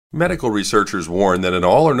Medical researchers warn that an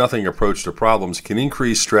all or nothing approach to problems can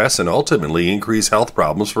increase stress and ultimately increase health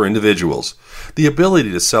problems for individuals. The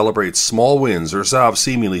ability to celebrate small wins or solve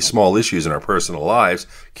seemingly small issues in our personal lives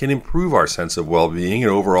can improve our sense of well-being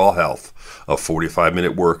and overall health. A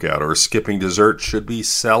 45-minute workout or skipping dessert should be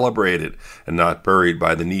celebrated and not buried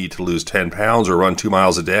by the need to lose 10 pounds or run 2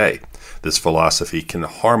 miles a day. This philosophy can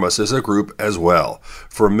harm us as a group as well.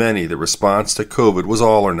 For many, the response to COVID was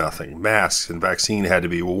all or nothing. Masks and vaccine had to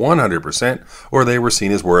be 100% or they were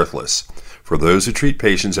seen as worthless. For those who treat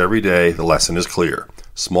patients every day, the lesson is clear.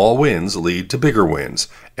 Small wins lead to bigger wins.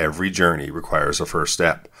 Every journey requires a first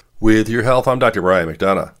step. With your health, I'm Dr. Brian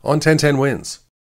McDonough on 1010 Wins.